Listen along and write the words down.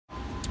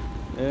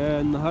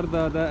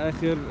النهارده ده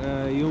اخر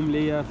يوم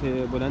ليا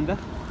في بولندا،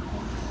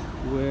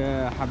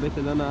 وحبيت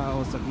ان انا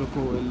اوثق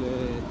لكم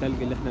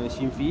التلج اللي احنا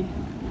ماشيين فيه.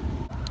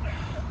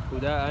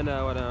 وده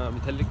انا وانا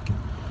متلج،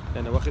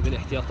 انا واخد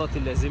الاحتياطات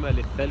اللازمه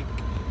للثلج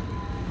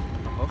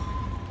اهو.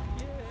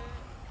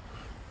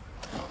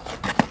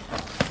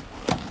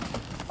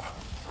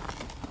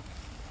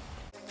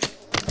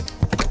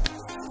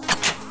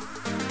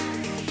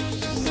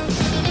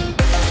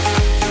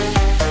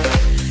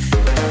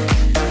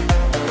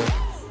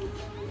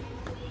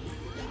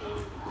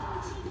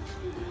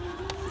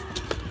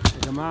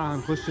 يا جماعه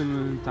هنخش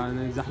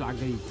نتزحلق على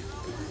الجليد.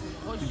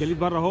 الجليد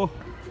بره اهو،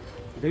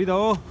 الجليد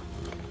اهو،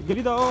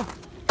 الجليد اهو.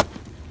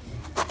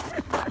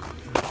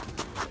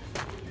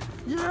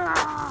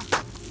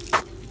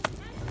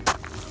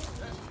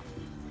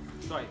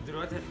 طيب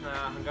دلوقتي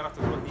احنا هنجرب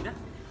تجربه جديده.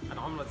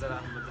 انا عمري ما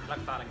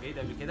اتزحلقت على الجليد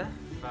قبل كده،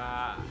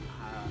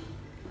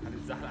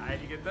 هنتزحلق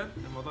عادي جدا.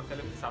 الموضوع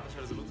كلف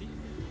 19 زلوتي،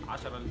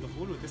 10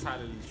 للدخول و9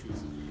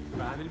 للشوز.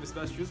 فهنلبس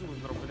بقى الشوز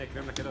وربنا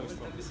يكرمنا كده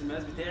ويستر. البس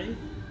المقاس بتاعي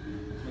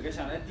ما جاش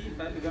على قدي،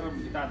 فقال لي جرب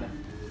البتاع ده،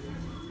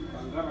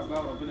 فهنجرب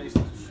بقى وربنا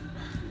يستر.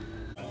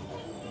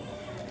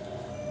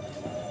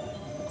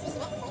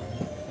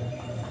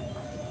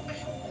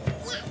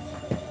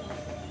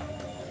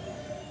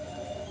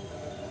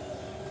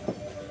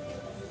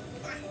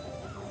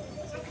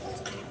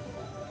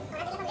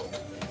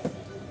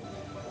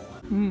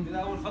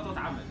 كده اول خطوه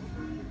اتعمل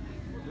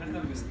اللي احنا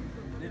لبسنا.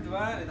 نبدا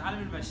بقى نتعلم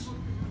المشي.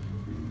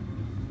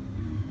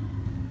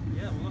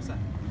 يا الموضوع سهل.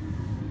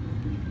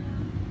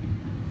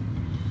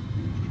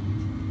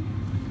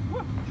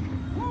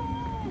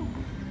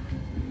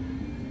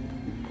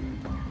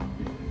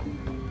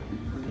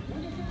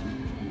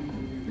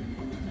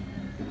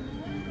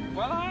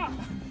 ولا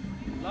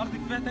الارض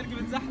فيها تلج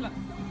بتزحلق.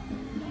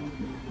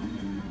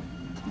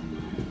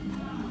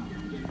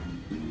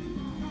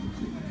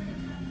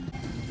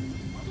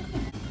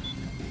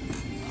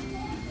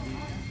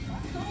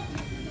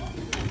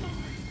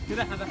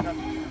 كده احنا دخلنا.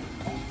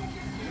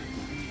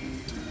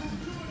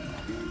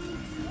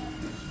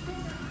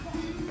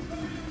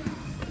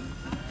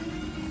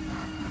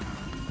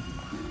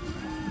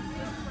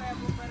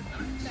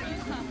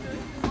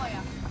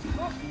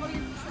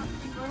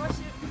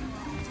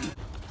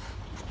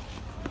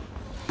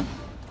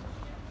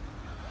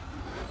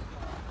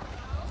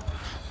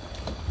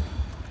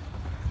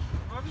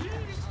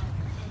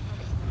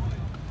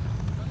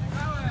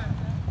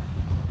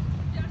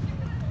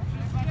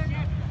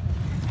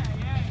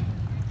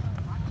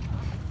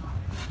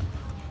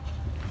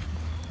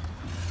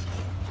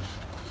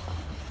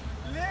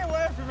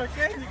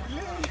 مكانك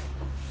ليه؟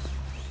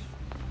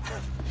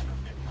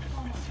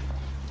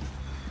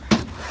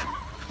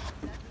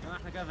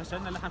 احنا كده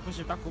فشلنا اللي احنا هنخش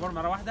بتاع الكبار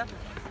مره واحده،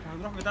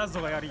 هنروح بتاع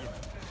الصغيرين.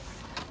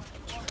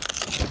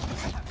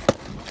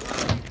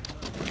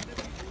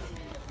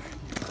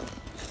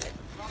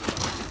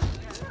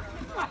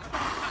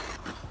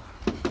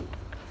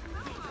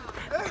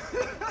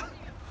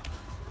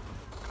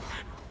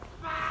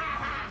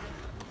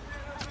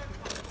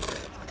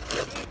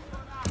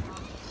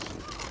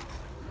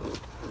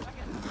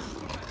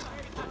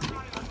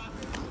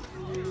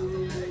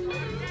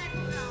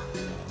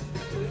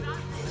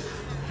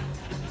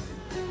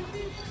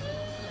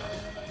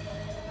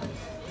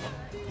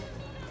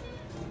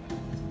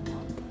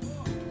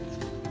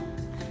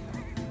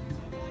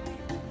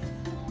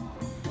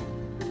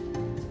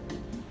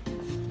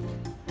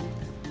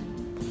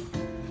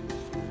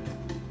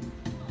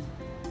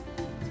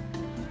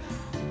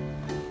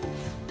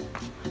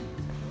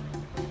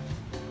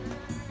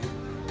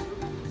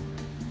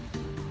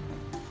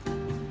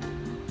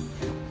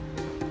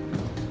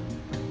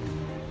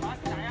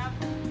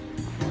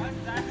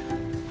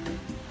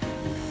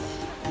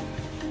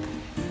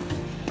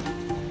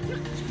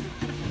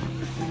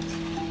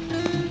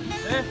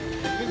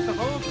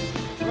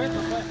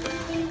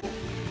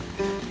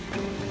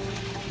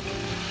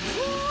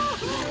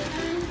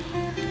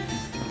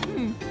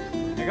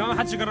 يا جماعه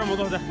محدش يجرب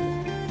الموضوع ده.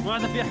 الموضوع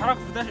ده فيه احراج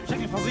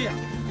بشكل فظيع.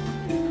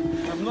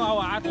 ممنوع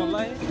وقعات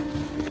والله.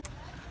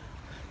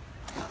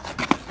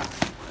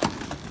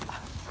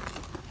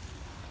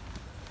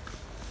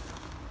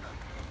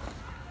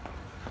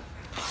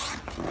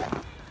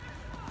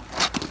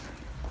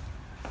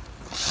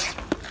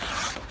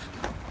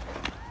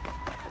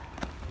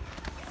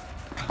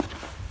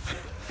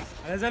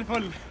 انا زي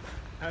الفل،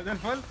 انا زي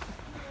الفل.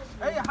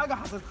 اي حاجه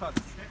حصلت خالص،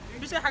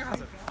 مفيش اي حاجه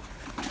حصلت.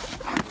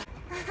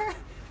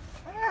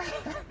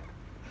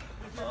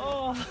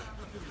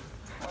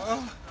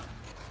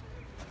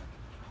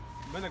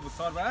 بما انك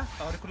بتصور بقى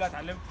هوريك كل اللي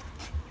اتعلمته.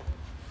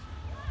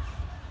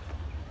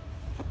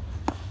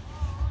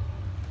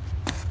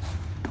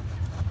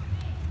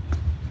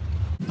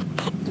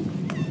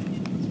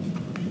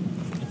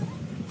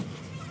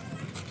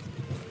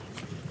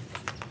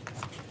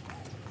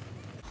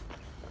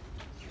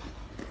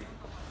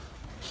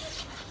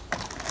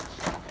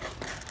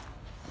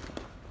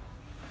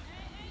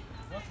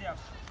 بص يا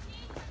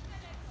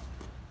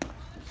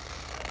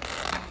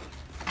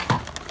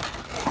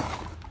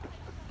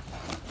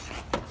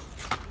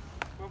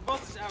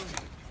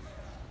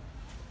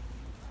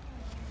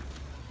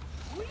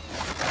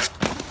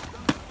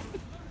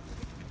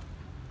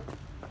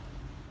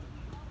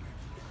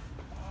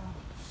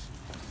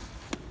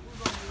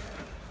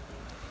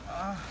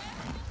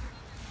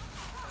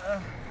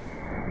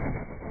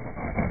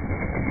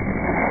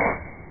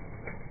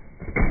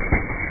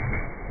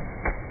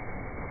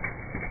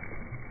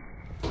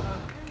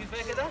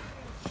كفايه كده،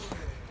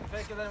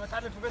 كفايه كده. انا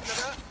بتعلم في بيتنا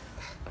بقى.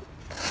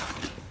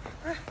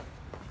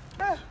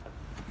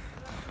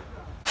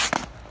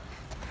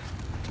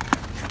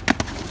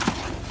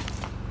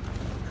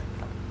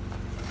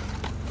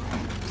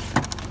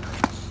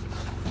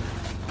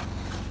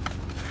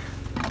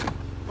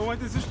 وما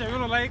تنسوش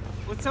تعملوا لايك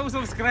وتسووا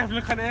سبسكرايب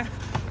للقناه،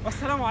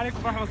 والسلام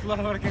عليكم ورحمه الله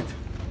وبركاته.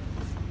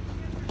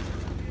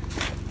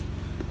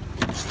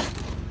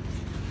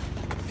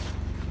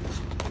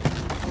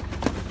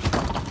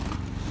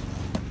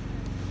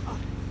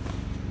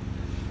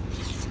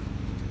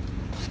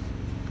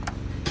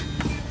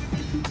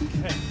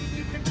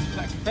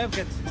 لا كفايه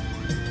بجد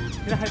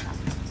كده، هتعب.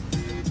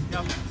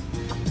 يلا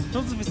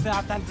طز في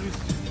الساعه بتاع الفلوس.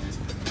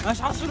 انا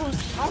مش عاوز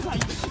فلوس، عاوز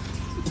اعيش.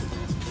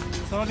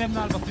 صور لي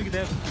على البطريق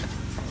ده.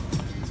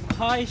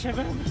 هاي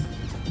شباب،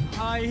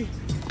 هاي.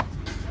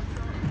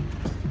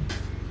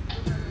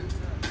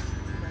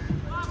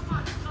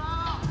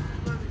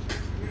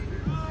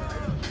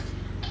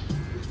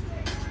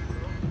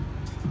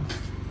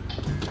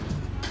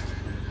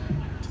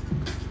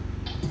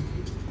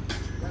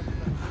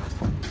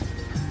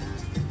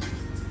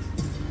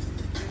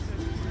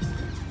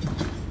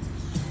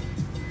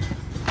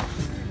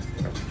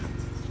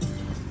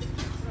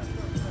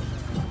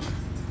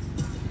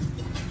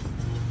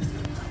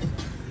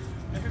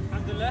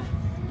 الحمد لله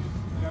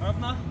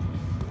جربنا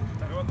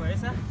تجربه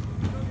كويسه،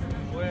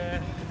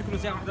 وهديكم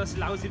نصيحه واحده بس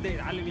اللي عاوز يبدا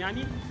يتعلم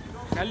يعني.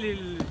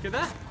 خلي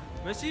كده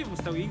ماشي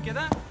مستويين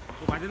كده،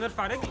 وبعدين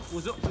ارفع رجل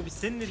وزق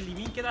بالسن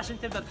اليمين كده عشان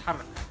تبدا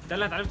تتحرك. ده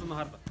اللي انا اتعلمته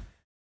النهارده.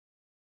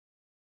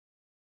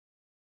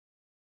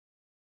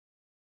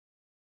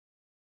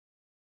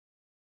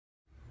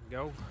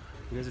 جو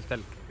نازل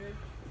تلج،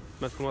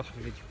 ما تكون واضحه في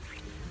الفيديو.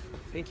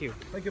 Thank you.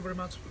 Thank you very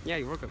much. Yeah,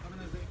 you're welcome. Have a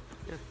nice day.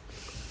 Yeah.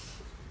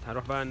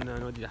 هنروح بقى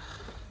نودي ده.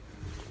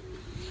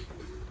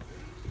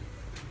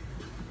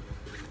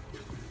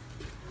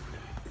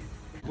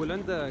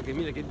 بولندا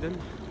جميلة جدا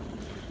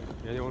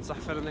يعني، وانصح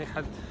فعلا اي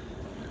حد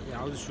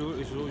عاوز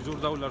يزور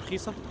دولة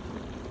رخيصة،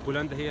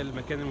 بولندا هي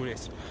المكان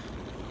المناسب.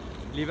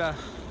 ليه بقى؟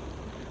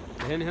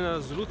 هنا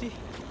الزلوتي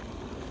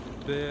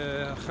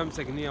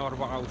ب5 جنيه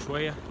و4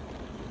 وشوية،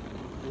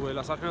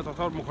 والاسعار هنا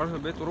تعتبر مقارنة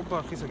ببقية اوروبا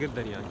رخيصة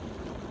جدا يعني.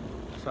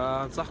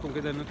 فانصحكم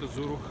جدا ان انتوا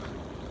تزوروا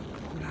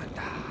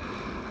بولندا.